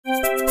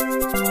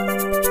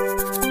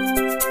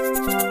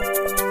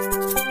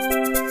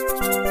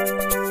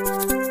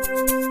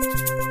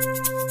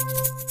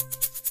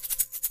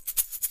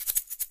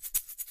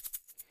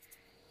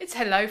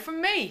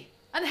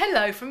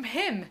hello from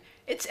him.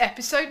 It's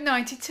episode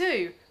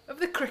 92 of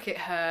the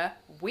CRICKETher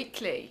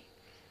Weekly.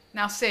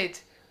 Now Sid,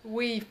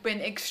 we've been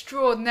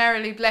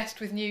extraordinarily blessed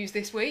with news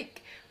this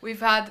week. We've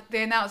had the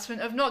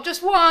announcement of not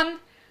just one,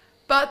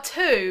 but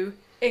two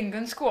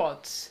England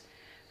squads.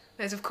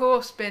 There's of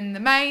course been the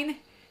main,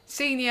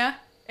 senior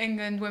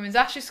England Women's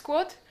Ashes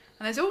squad,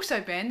 and there's also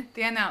been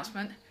the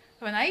announcement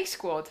of an A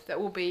squad that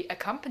will be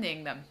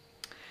accompanying them.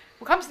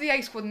 We'll come to the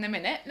A squad in a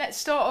minute. Let's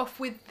start off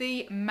with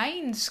the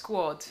main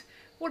squad.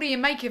 What do you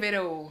make of it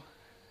all?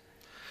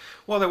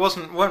 Well, there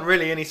weren't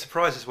really any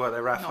surprises, were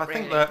there, Raph? Not I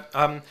think really.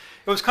 that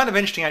it was kind of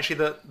interesting, actually,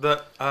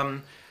 that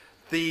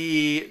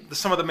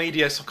some of the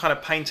media kind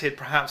of painted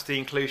perhaps the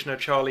inclusion of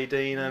Charlie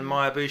Dean and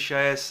Maya Boucher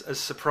as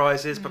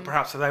surprises, but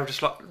perhaps they were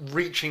just like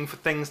reaching for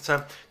things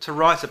to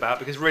write about,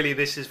 because really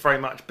this is very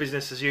much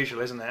business as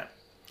usual, isn't it?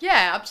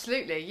 Yeah,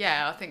 absolutely.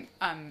 Yeah, I think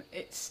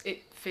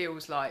it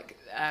feels like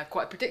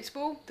quite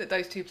predictable that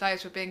those two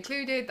players would be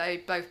included. They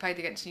both played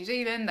against New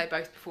Zealand. They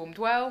both performed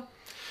well.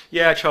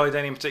 Yeah, Charlie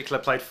Dean in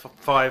particular played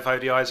 5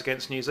 ODIs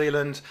against New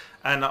Zealand,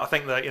 and I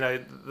think that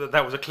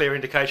that was a clear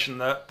indication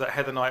that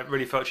Heather Knight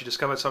really felt she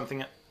discovered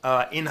something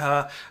in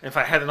her. In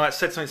fact, Heather Knight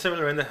said something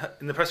similar in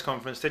the press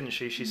conference, didn't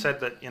she? She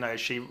said that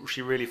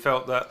she really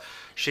felt that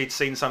she'd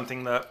seen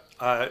something that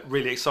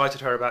really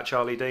excited her about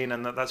Charlie Dean,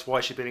 and that's why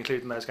she'd been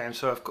included in those games.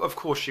 So of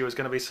course she was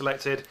going to be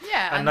selected.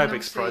 Yeah, and no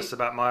big surprise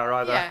about Maya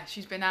either. Yeah,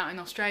 she's been out in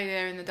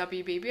Australia in the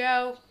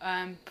WBBL,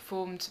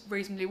 performed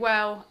reasonably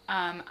well,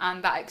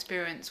 and that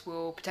experience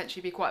will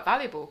potentially be quite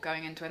valuable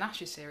going into an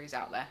Ashes series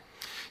out there.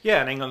 Yeah,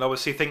 and England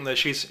obviously think that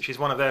she's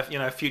one of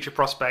their future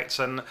prospects,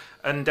 and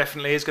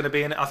definitely is going to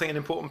be I think an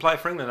important player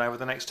for England over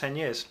the next 10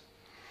 years.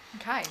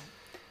 Okay.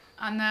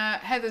 And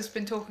Heather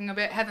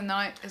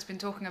Knight has been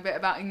talking a bit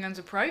about England's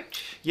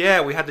approach. Yeah,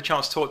 we had the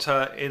chance to talk to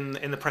her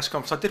in the press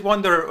conference. I did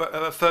wonder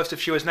at first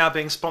if she was now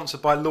being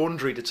sponsored by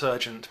laundry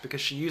detergent, because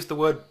she used the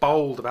word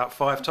bold about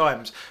 5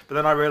 times. But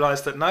then I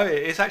realised that no,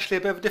 it's actually a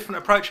bit of a different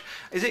approach.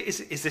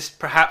 Is this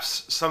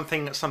perhaps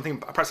something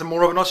perhaps a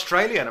more of an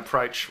Australian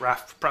approach,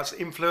 Raph, perhaps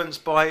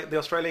influenced by the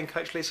Australian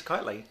coach Lisa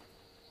Keightley?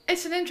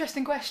 It's an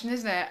interesting question,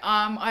 isn't it?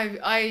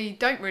 I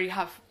don't really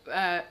have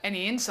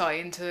any insight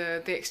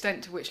into the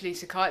extent to which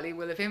Lisa Keightley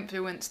will have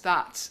influenced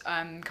that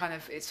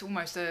it's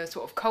almost a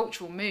sort of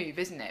cultural move,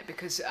 isn't it?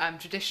 Because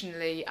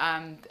traditionally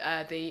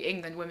the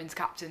England women's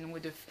captain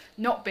would have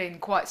not been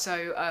quite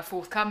so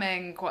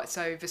forthcoming, quite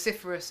so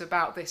vociferous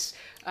about this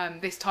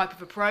type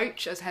of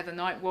approach as Heather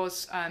Knight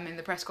was in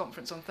the press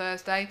conference on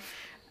Thursday.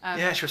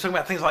 Yeah, she was talking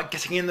about things like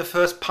getting in the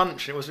first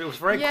punch. It was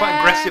quite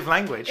aggressive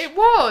language. It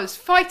was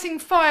fighting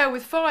fire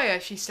with fire,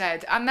 she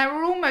said, and there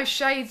were almost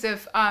shades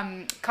of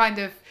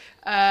the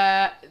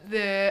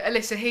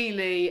Alyssa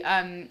Healy,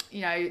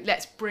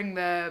 let's bring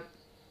the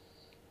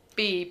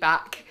bee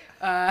back.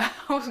 I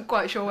wasn't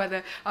quite sure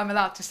whether I'm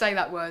allowed to say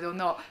that word or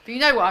not, but you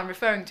know what I'm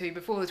referring to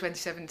before the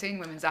 2017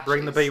 Women's Ashes.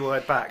 Bring the B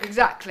word back.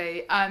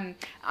 Exactly,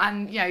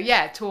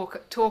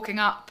 talking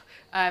up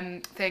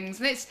things,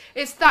 and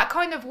it's that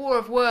kind of war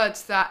of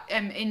words that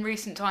in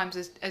recent times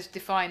has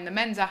defined the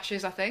men's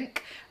Ashes, I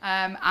think,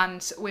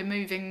 and we're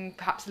moving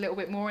perhaps a little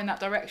bit more in that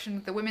direction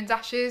with the women's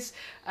Ashes.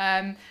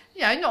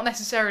 Not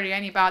necessarily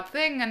any bad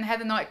thing, and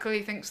Heather Knight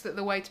clearly thinks that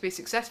the way to be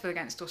successful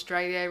against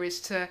Australia is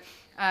to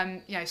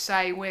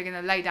say we're going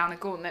to lay down a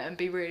gauntlet and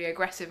be really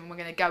aggressive, and we're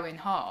going to go in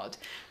hard.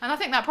 And I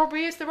think that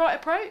probably is the right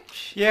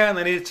approach. Yeah, and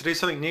they needed to do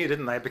something new,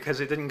 didn't they?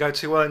 Because it didn't go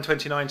too well in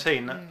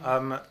 2019.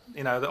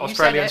 The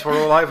Australians were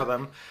all over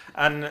them,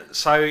 and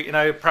so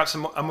perhaps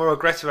a more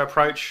aggressive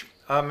approach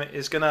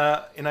is going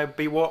to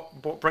be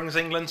what brings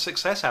England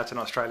success out in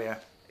Australia.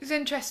 It's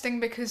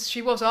interesting because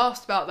she was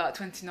asked about that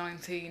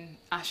 2019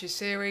 Ashes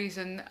series,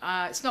 and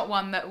it's not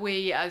one that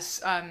we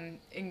as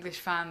English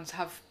fans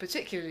have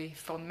particularly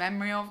fond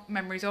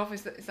memories of.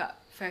 Is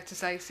that fair to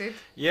say, Sid?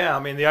 Yeah, I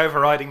mean the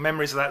overriding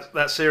memories of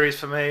that series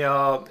for me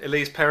are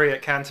Elise Perry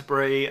at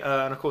Canterbury,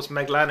 and of course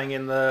Meg Lanning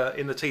in the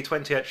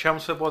T20 at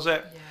Chelmsford, was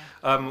it? Yeah.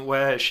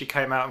 Where she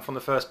came out and from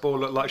the first ball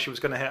looked like she was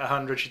going to hit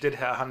 100. She did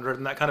hit 100,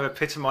 and that kind of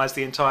epitomised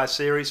the entire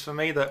series for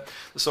me. The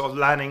sort of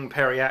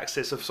Lanning-Perry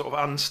axis of sort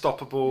of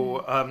unstoppable,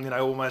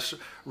 almost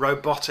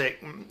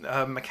robotic,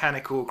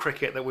 mechanical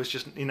cricket that was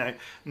just,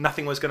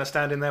 nothing was going to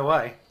stand in their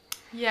way.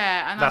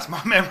 Yeah, and that's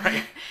my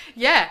memory.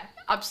 Yeah,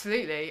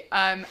 absolutely.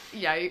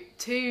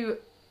 2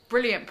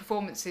 brilliant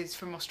performances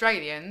from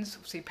Australians.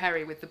 Obviously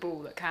Perry with the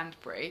ball at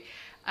Canterbury.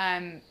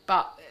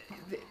 But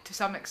to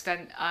some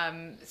extent,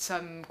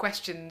 some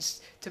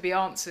questions to be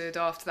answered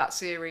after that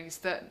series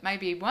that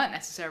maybe weren't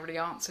necessarily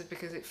answered,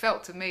 because it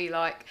felt to me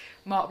like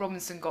Mark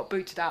Robinson got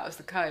booted out as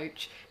the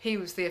coach. He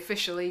was the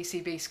official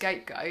ECB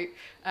scapegoat,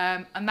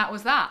 and that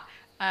was that.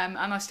 And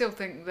I still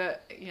think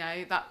that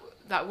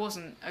that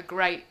wasn't a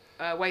great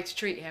way to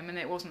treat him, and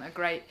it wasn't a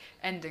great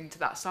ending to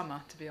that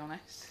summer, to be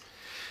honest.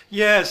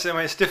 Yes, I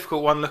mean it's a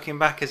difficult one looking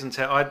back, isn't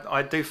it?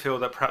 I do feel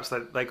that perhaps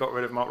they got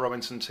rid of Mark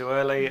Robinson too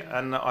early,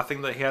 and I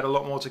think that he had a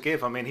lot more to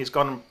give. I mean, he's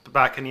gone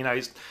back and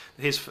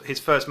his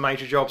first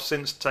major job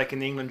since taking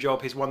the England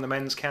job, he's won the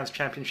men's county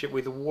championship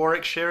with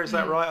Warwickshire. Is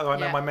that right? I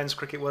know my men's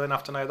cricket well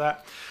enough to know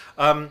that.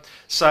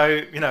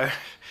 So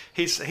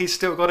he's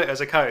still got it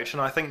as a coach,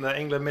 and I think that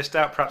England missed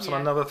out perhaps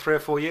on another 3 or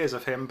 4 years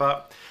of him,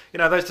 but.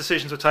 Those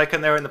decisions were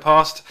taken. They're in the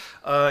past.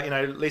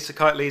 Lisa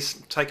Kiteley's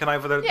taken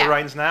over the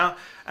reins now.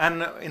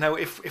 And,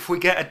 if we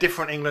get a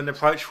different England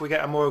approach, if we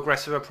get a more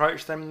aggressive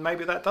approach, then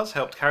maybe that does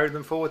help carry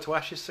them forward to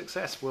Ashes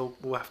success. We'll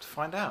have to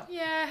find out.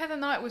 Yeah, Heather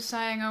Knight was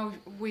saying,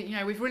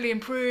 we've really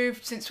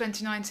improved since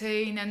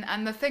 2019.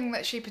 And the thing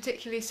that she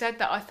particularly said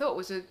that I thought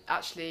was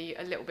actually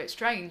a little bit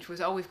strange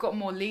was, we've got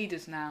more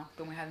leaders now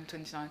than we had in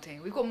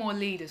 2019. We've got more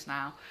leaders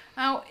now.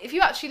 Now, if you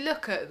actually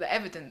look at the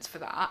evidence for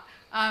that,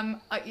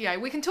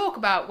 we can talk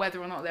about whether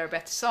or not they're a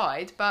better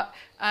side, but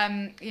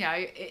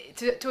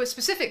to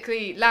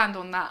specifically land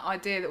on that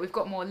idea that we've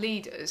got more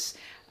leaders,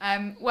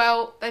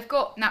 they've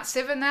got Nat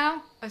Siver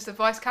now as the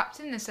vice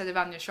captain instead of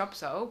Anya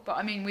Shrubsole. But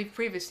I mean, we've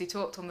previously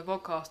talked on the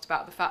podcast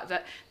about the fact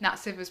that Nat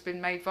Siver's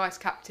been made vice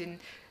captain.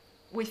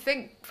 We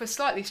think for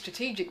slightly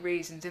strategic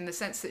reasons, in the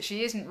sense that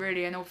she isn't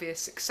really an obvious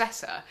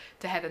successor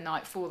to Heather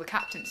Knight for the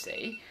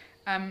captaincy.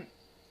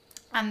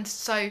 And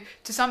so,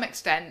 to some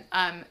extent,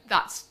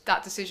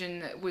 that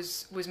decision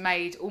was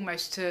made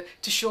almost to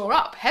shore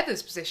up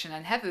Heather's position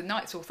and Heather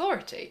Knight's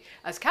authority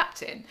as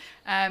captain.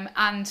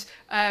 And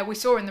we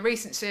saw in the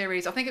recent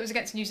series, I think it was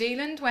against New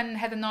Zealand, when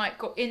Heather Knight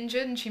got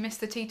injured and she missed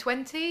the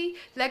T20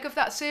 leg of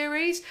that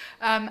series.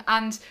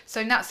 And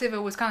so Nat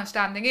Siver was kind of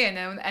standing in,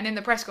 and in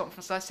the press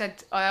conference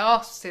I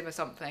asked Siver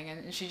something,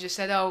 and she just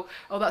said, oh,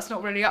 that's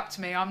not really up to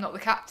me, I'm not the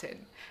captain.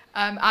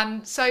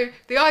 And so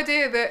the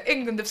idea that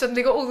England have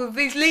suddenly got all of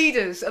these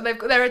leaders and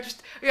they're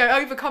just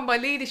overcome by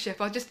leadership,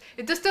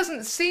 it just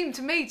doesn't seem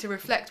to me to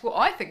reflect what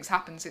I think's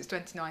happened since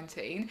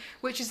 2019,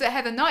 which is that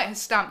Heather Knight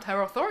has stamped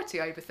her authority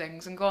over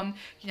things and gone,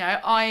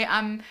 I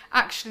am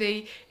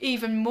actually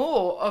even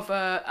more of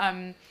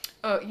a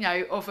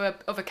of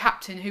a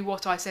captain who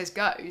what I says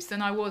goes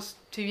than I was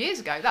 2 years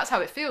ago. That's how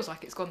it feels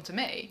like it's gone to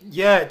me.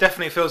 Yeah, it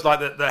definitely feels like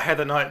that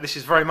Heather Knight, this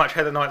is very much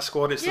Heather Knight's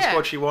squad. It's the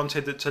squad she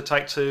wanted to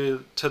take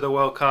to the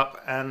World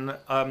Cup and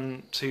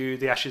to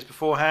the Ashes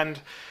beforehand.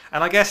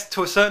 And I guess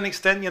to a certain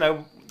extent,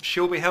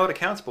 she'll be held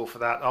accountable for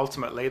that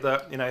ultimately,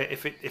 that,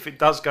 if it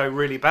does go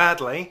really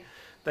badly,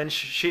 then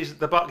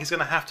the buck is going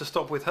to have to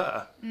stop with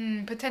her.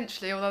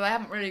 Potentially, although they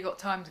haven't really got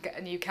time to get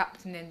a new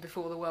captain in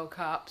before the World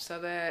Cup, so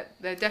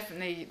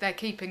they're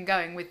keeping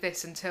going with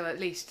this until at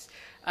least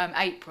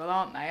April,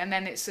 aren't they? And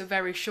then it's a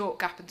very short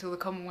gap until the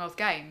Commonwealth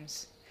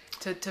Games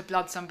to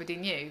blood somebody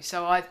new.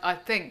 So I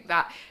think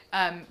that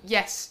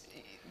yes,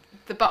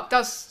 the buck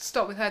does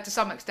stop with her to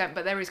some extent,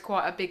 but there is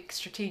quite a big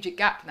strategic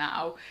gap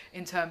now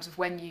in terms of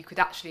when you could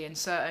actually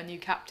insert a new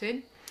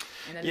captain.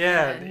 In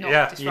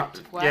a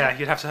disruptive way. Yeah,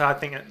 you'd have to. I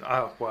think.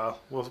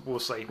 We'll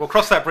see. We'll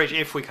cross that bridge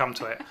if we come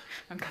to it.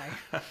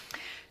 Okay.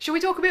 Should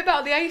we talk a bit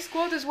about the A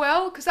squad as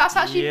well? Because that's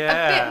actually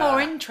a bit more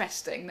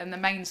interesting than the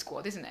main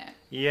squad, isn't it?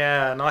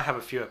 Yeah, and I have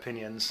a few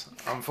opinions.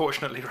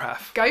 Unfortunately,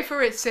 Raf. Go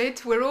for it,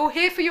 Sid. We're all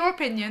here for your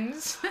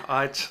opinions.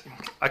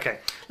 Okay.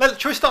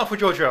 Shall we start off with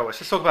Georgia Elwes?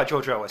 Let's talk about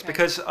Georgia Elwes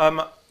because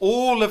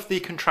all of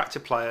the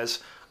contracted players,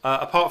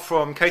 apart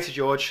from Katie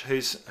George,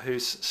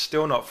 who's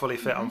still not fully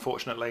fit,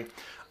 unfortunately.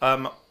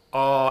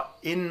 Are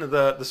in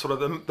the sort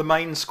of the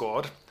main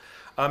squad,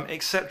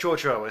 except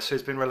George Elwes,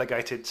 who's been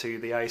relegated to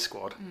the A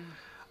squad.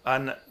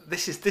 And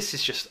this is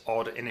just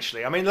odd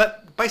initially. I mean,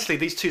 basically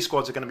these two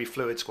squads are going to be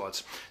fluid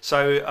squads.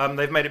 So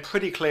they've made it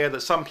pretty clear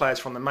that some players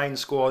from the main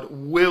squad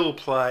will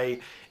play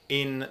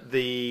in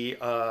the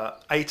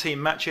A-team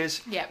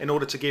matches in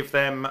order to give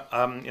them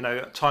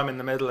time in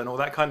the middle and all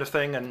that kind of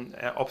thing, and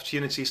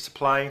opportunities to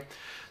play.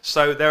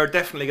 So there are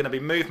definitely going to be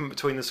movement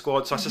between the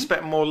squads. I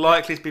suspect more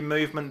likely to be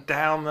movement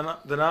down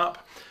than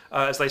up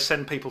as they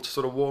send people to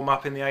sort of warm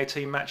up in the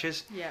A-team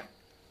matches. Yeah.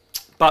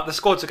 But the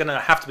squads are going to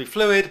have to be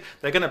fluid.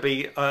 They're going to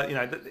be,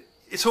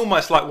 it's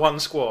almost like one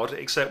squad,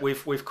 except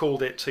we've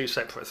called it two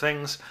separate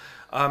things.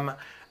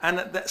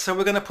 So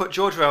we're going to put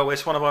Georgia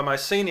Elwes, one of our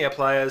most senior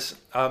players,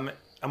 and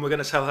we're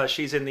going to tell her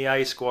she's in the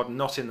A squad,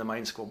 not in the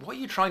main squad. What are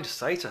you trying to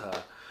say to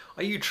her?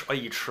 Are you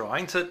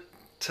trying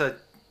to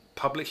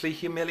publicly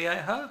humiliate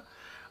her?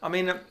 I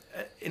mean,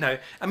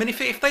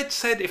 if they'd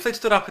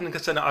stood up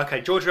and said, okay,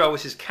 Georgia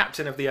Elwes is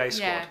captain of the A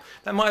squad,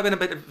 that might have been a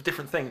bit of a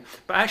different thing.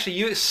 But actually,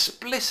 you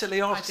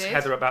explicitly asked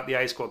Heather about the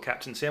A squad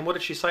captaincy, and what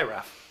did she say,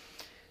 Raf?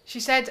 She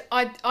said,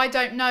 I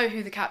don't know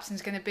who the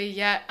captain's going to be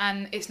yet,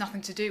 and it's nothing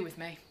to do with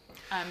me.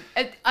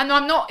 And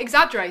I'm not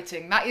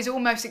exaggerating. That is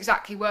almost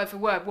exactly word for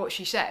word what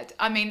she said.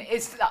 I mean,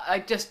 I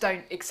just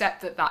don't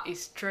accept that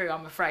is true,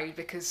 I'm afraid,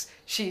 because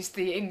she's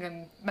the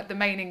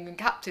main England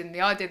captain. The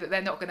idea that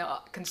they're not going to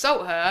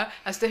consult her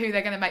as to who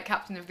they're going to make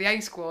captain of the A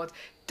squad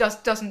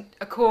doesn't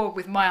accord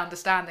with my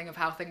understanding of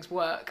how things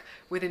work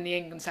within the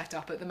England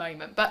setup at the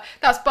moment. But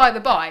that's by the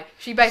by.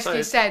 She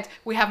basically said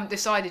we haven't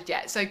decided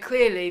yet. So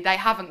clearly they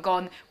haven't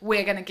gone,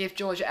 we're going to give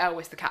Georgia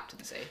Elwes the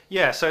captaincy.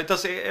 Yeah, so it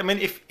does. I mean,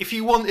 if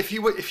you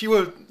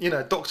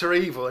were Dr.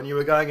 Evil and you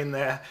were going in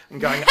there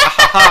and going,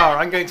 ah,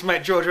 I'm going to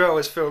make Georgia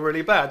Elwes feel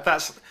really bad.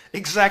 That's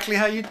exactly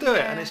how you do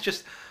it, and it's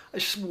just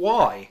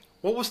why?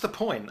 What was the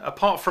point?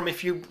 Apart from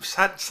if you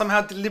had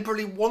somehow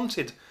deliberately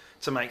wanted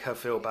to make her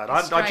feel bad.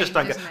 I just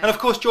don't get. And of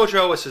course, Georgia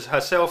Elwes is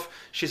herself.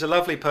 She's a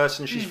lovely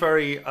person. She's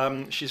very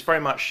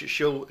much.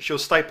 She'll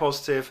stay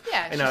positive.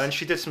 Yeah, and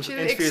she did some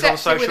interviews on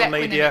social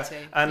media,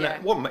 and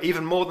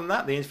even more than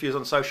that, the interviews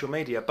on social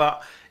media.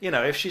 But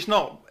if she's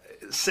not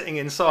sitting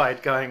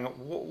inside going,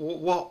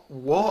 what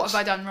have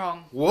I done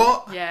wrong?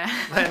 What? Yeah.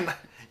 Then.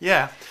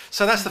 Yeah,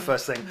 so that's the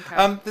first thing.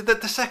 Okay.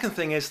 The second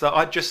thing is that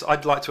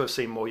I'd like to have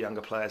seen more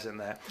younger players in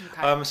there.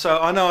 Okay. So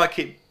I know I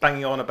keep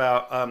banging on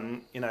about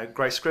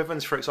Grace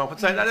Scrivens, for example.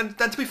 And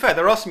to be fair,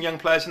 there are some young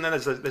players in there.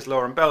 There's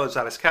Lauren Bell, there's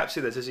Alice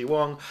Capsey, there's Izzy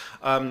Wong.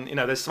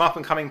 There's some up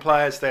and coming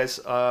players. There's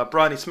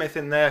Bryony Smith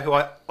in there, who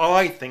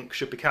I think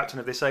should be captain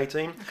of this A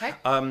team. Okay.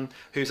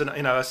 Who's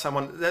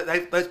someone.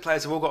 Those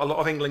players have all got a lot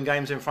of England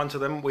games in front of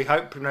them. We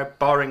hope,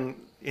 barring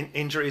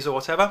injuries or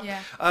whatever. Yeah.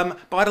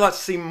 But I'd like to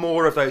see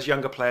more of those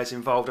younger players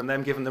involved and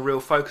them given the real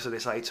focus of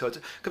this A Tour.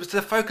 Because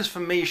the focus for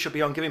me should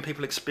be on giving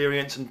people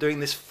experience and doing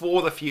this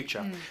for the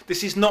future.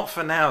 This is not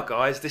for now,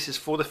 guys. This is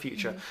for the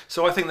future.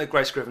 So I think that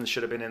Grace Scrivens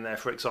should have been in there,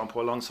 for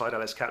example, alongside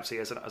Alice Capsey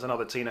as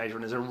another teenager,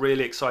 and is a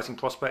really exciting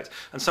prospect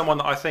and someone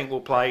that I think will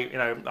play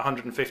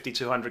 150,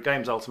 200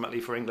 games ultimately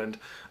for England.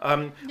 Who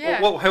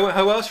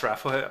else,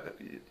 Raf?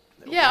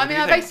 Yeah, I mean,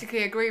 I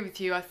basically agree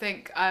with you. I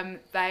think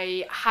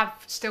they have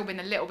still been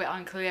a little bit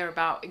unclear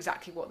about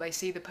exactly what they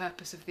see the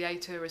purpose of the A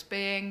Tour as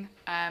being.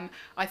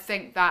 I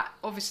think that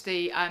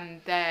obviously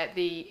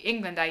the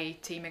England A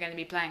team are going to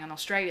be playing an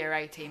Australia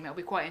A team. It'll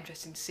be quite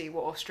interesting to see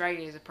what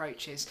Australia's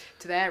approach is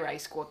to their A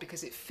squad,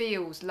 because it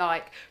feels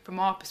like, from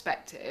our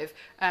perspective,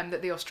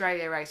 that the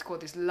Australia A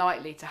squad is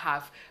likely to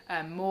have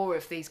more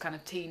of these kind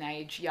of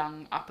teenage,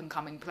 young,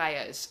 up-and-coming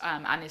players,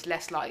 and is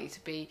less likely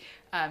to be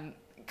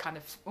kind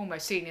of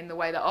almost seen in the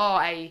way that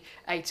our A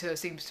Tour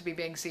seems to be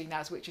being seen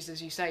as, which is, as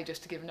you say,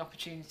 just to give an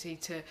opportunity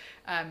to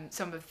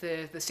some of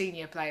the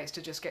senior players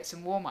to just get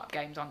some warm-up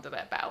games under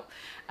their belt.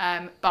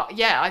 But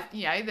yeah,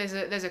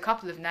 there's a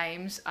couple of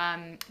names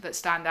that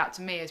stand out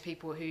to me as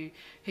people who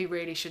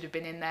really should have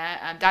been in there.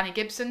 Danny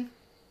Gibson,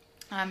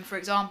 for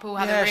example,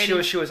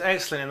 she was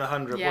excellent in the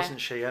 100, wasn't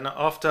she? And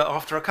after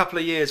a couple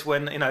of years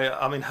when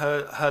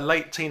her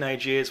late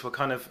teenage years were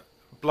kind of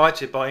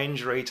blighted by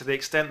injury to the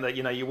extent that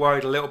you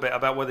worried a little bit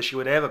about whether she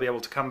would ever be able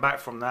to come back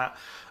from that,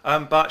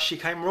 but she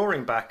came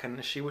roaring back,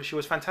 and she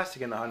was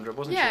fantastic in the 100,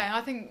 wasn't she? Yeah,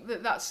 I think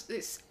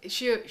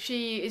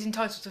she is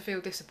entitled to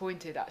feel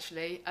disappointed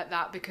actually at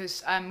that,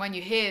 because when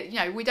you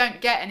hear we don't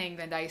get an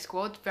England A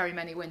squad very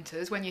many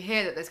winters, when you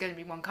hear that there's going to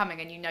be one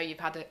coming and you've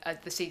had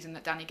the season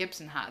that Danny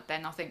Gibson had,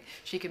 then I think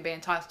she can be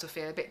entitled to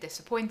feel a bit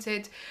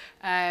disappointed.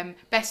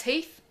 Bess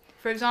Heath,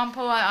 for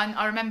example,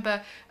 I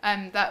remember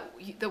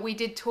that we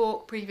did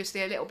talk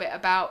previously a little bit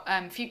about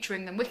future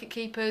England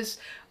wicketkeepers.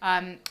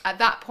 At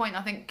that point,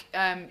 I think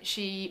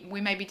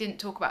we maybe didn't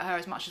talk about her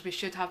as much as we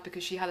should have,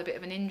 because she had a bit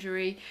of an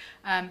injury.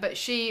 But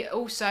she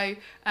also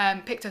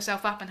picked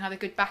herself up and had a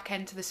good back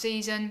end to the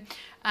season.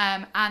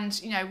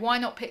 And why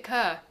not pick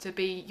her to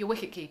be your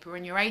wicketkeeper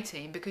in your A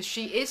team, because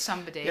she is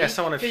somebody. Yeah,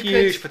 someone of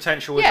huge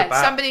potential with the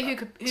bat. Somebody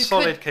who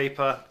solid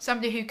keeper.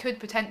 Somebody who could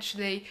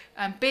potentially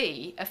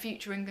be a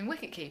future England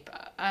wicketkeeper.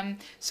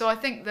 So I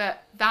think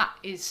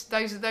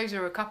those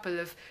are a couple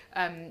of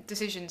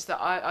decisions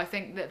that I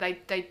think that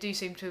they do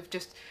seem to have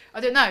just,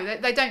 I don't know,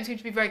 they don't seem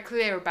to be very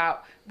clear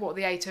about what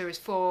the A Tour is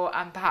for,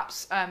 and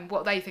perhaps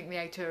what they think the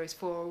A Tour is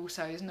for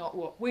also is not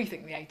what we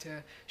think the A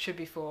Tour should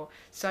be for.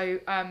 So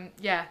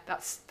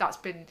that's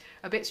been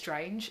a bit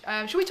strange.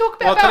 Should we talk a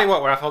bit about... I'll tell you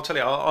what, Ralph,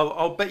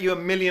 I'll bet you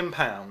 £1 million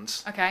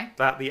okay,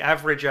 that the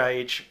average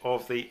age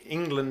of the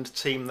England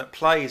team that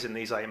plays in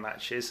these A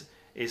matches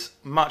is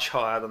much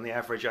higher than the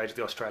average age of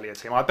the Australia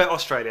team. I bet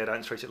Australia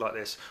don't treat it like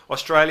this.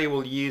 Australia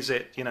will use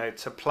it,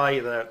 to play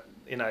the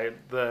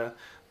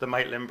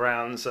Maitland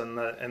Browns and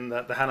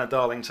the Hannah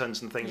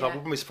Darlingtons and things. Yeah. I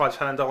wouldn't be surprised if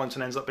Hannah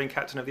Darlington ends up being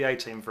captain of the A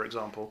team, for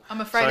example.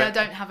 I'm afraid I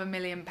don't have £1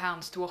 million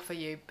to offer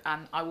you,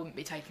 and I wouldn't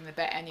be taking the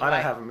bet anyway. I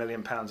don't have £1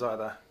 million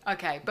either.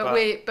 Okay,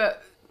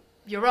 but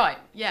you're right.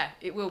 Yeah,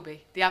 it will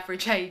be. The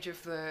average age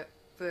of the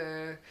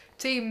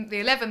team,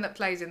 the 11 that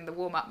plays in the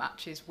warm-up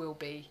matches, will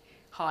be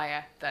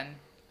higher than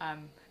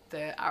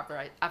the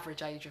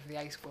average age of the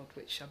A squad,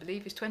 which I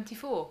believe is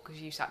 24, because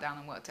you sat down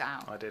and worked it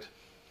out. I did.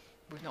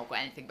 We've not got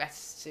anything better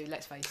to do,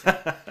 let's face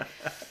it.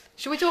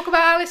 Should we talk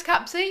about Alice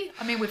Capsey?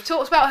 I mean, we've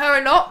talked about her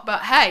a lot,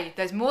 but hey,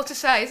 there's more to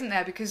say, isn't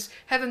there? Because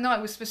Heather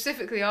Knight was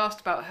specifically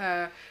asked about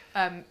her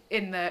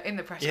in the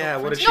press conference. Yeah,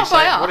 what did she not say?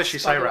 By us, what did she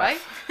say,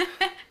 Ralph?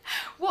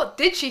 What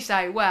did she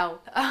say?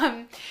 Well,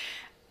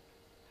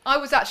 I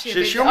was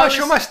actually She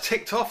almost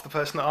ticked off the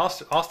person that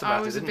asked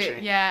about it, didn't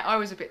she? Yeah, I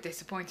was a bit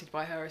disappointed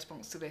by her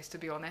response to this, to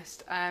be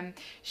honest.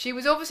 She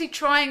was obviously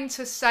trying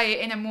to say it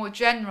in a more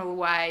general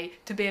way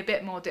to be a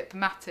bit more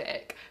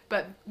diplomatic,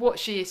 but what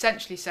she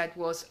essentially said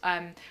was,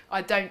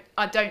 I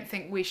don't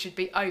think we should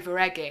be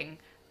over-egging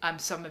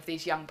some of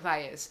these young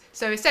players.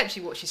 So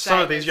essentially what she's saying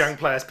Some of these young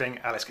players being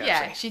Alice Capsey.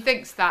 Yeah, she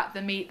thinks that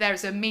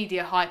there's a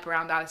media hype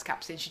around Alice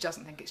Capsey and she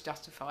doesn't think it's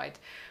justified.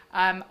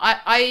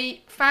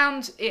 I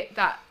found it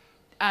that...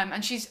 and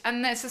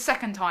it's the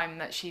second time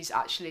that she's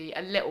actually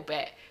a little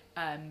bit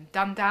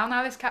done down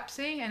Alice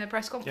Capsey in a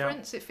press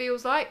conference, it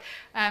feels like.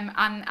 And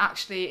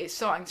actually it's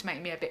starting to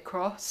make me a bit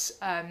cross.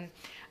 And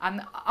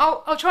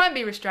I'll try and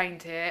be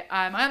restrained here.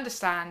 I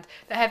understand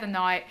that Heather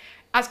Knight,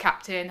 as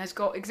captain, has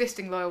got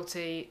existing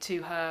loyalty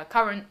to her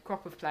current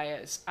crop of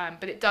players,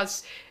 but it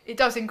does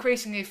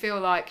increasingly feel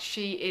like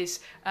she is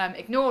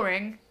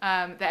ignoring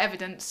the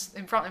evidence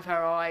in front of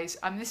her eyes.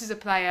 This is a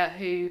player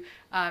who,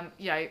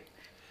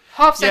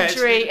 half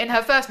century in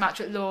her first match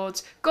at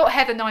Lords, got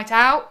Heather Knight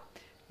out.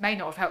 May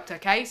not have helped her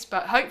case,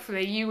 but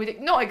hopefully you would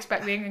not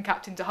expect the England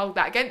captain to hold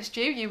that against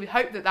you. You would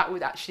hope that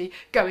would actually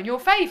go in your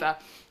favour.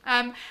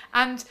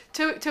 And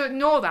to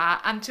ignore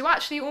that, and to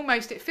actually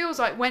almost, it feels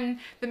like when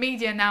the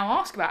media now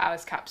ask about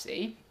Alice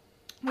Capsey,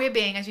 we're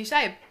being, as you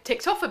say,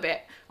 ticked off a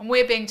bit, and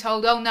we're being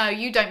told, oh no,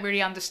 you don't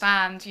really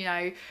understand,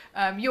 you're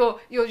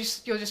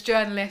just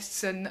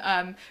journalists, and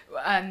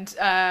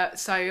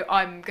so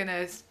I'm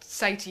gonna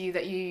say to you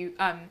that you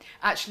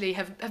actually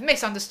have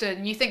misunderstood,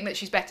 and you think that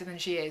she's better than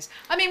she is.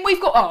 I mean,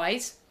 we've got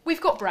eyes. We've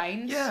got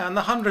brains. Yeah, and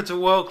the hundreds of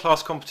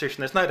world-class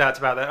competition, there's no doubt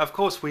about that. Of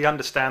course, we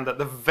understand that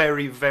the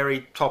very,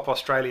 very top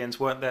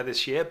Australians weren't there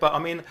this year, but I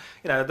mean,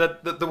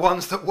 the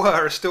ones that were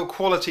are still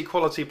quality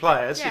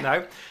players,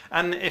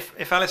 And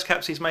if Alice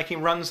Capsey's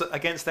making runs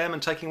against them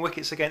and taking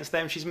wickets against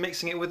them, she's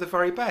mixing it with the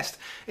very best.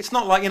 It's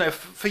not like,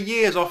 for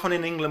years, often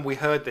in England, we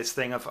heard this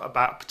thing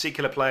about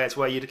particular players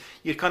where you'd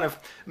kind of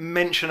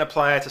mention a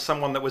player to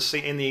someone that was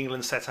in the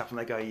England setup, and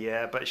they go,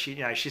 yeah, but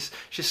she's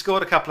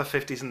scored a couple of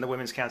 50s in the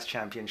Women's County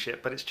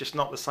Championship, but it's just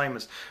not the same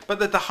as... But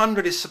the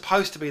 100 is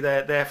supposed to be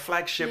their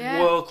flagship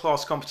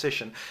world-class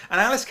competition. And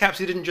Alice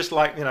Capsey didn't just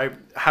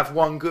have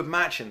one good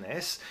match in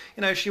this.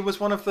 She was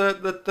one of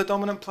the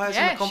dominant players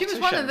in the competition. Yeah,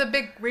 she was one of the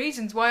big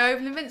reasons why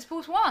Oval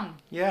Invincibles won.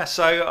 Yeah,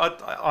 so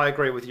I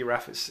agree with you,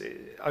 Raph.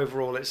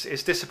 Overall,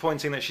 it's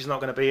disappointing that she's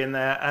not going to be in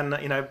there, and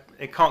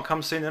it can't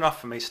come soon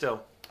enough for me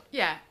still.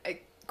 Yeah,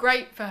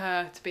 great for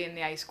her to be in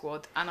the A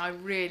squad, and I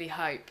really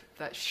hope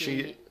that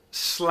she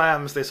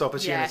slams this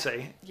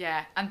opportunity.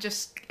 Yeah, and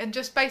just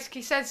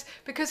basically says,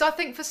 because I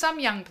think for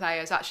some young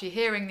players, actually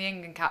hearing the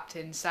England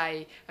captain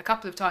say a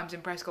couple of times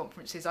in press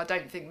conferences, I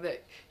don't think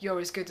that you're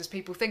as good as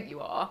people think you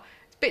are,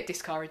 it's a bit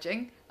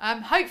discouraging.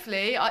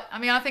 Hopefully,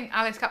 I think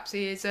Alice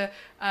Capsey is a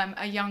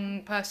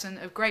young person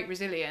of great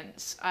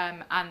resilience,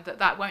 and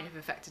that won't have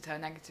affected her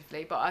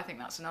negatively, but I think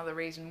that's another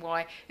reason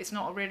why it's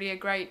not really a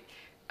great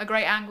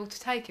angle to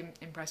take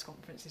in press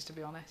conferences, to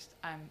be honest.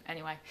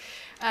 Anyway,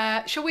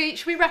 shall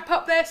we wrap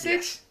up there, Sid?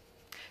 Yes.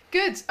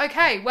 Good.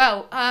 Okay.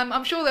 Well,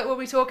 I'm sure that we'll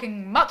be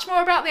talking much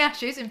more about the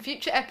Ashes in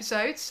future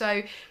episodes,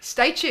 so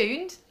stay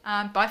tuned.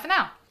 Bye for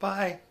now.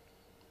 Bye.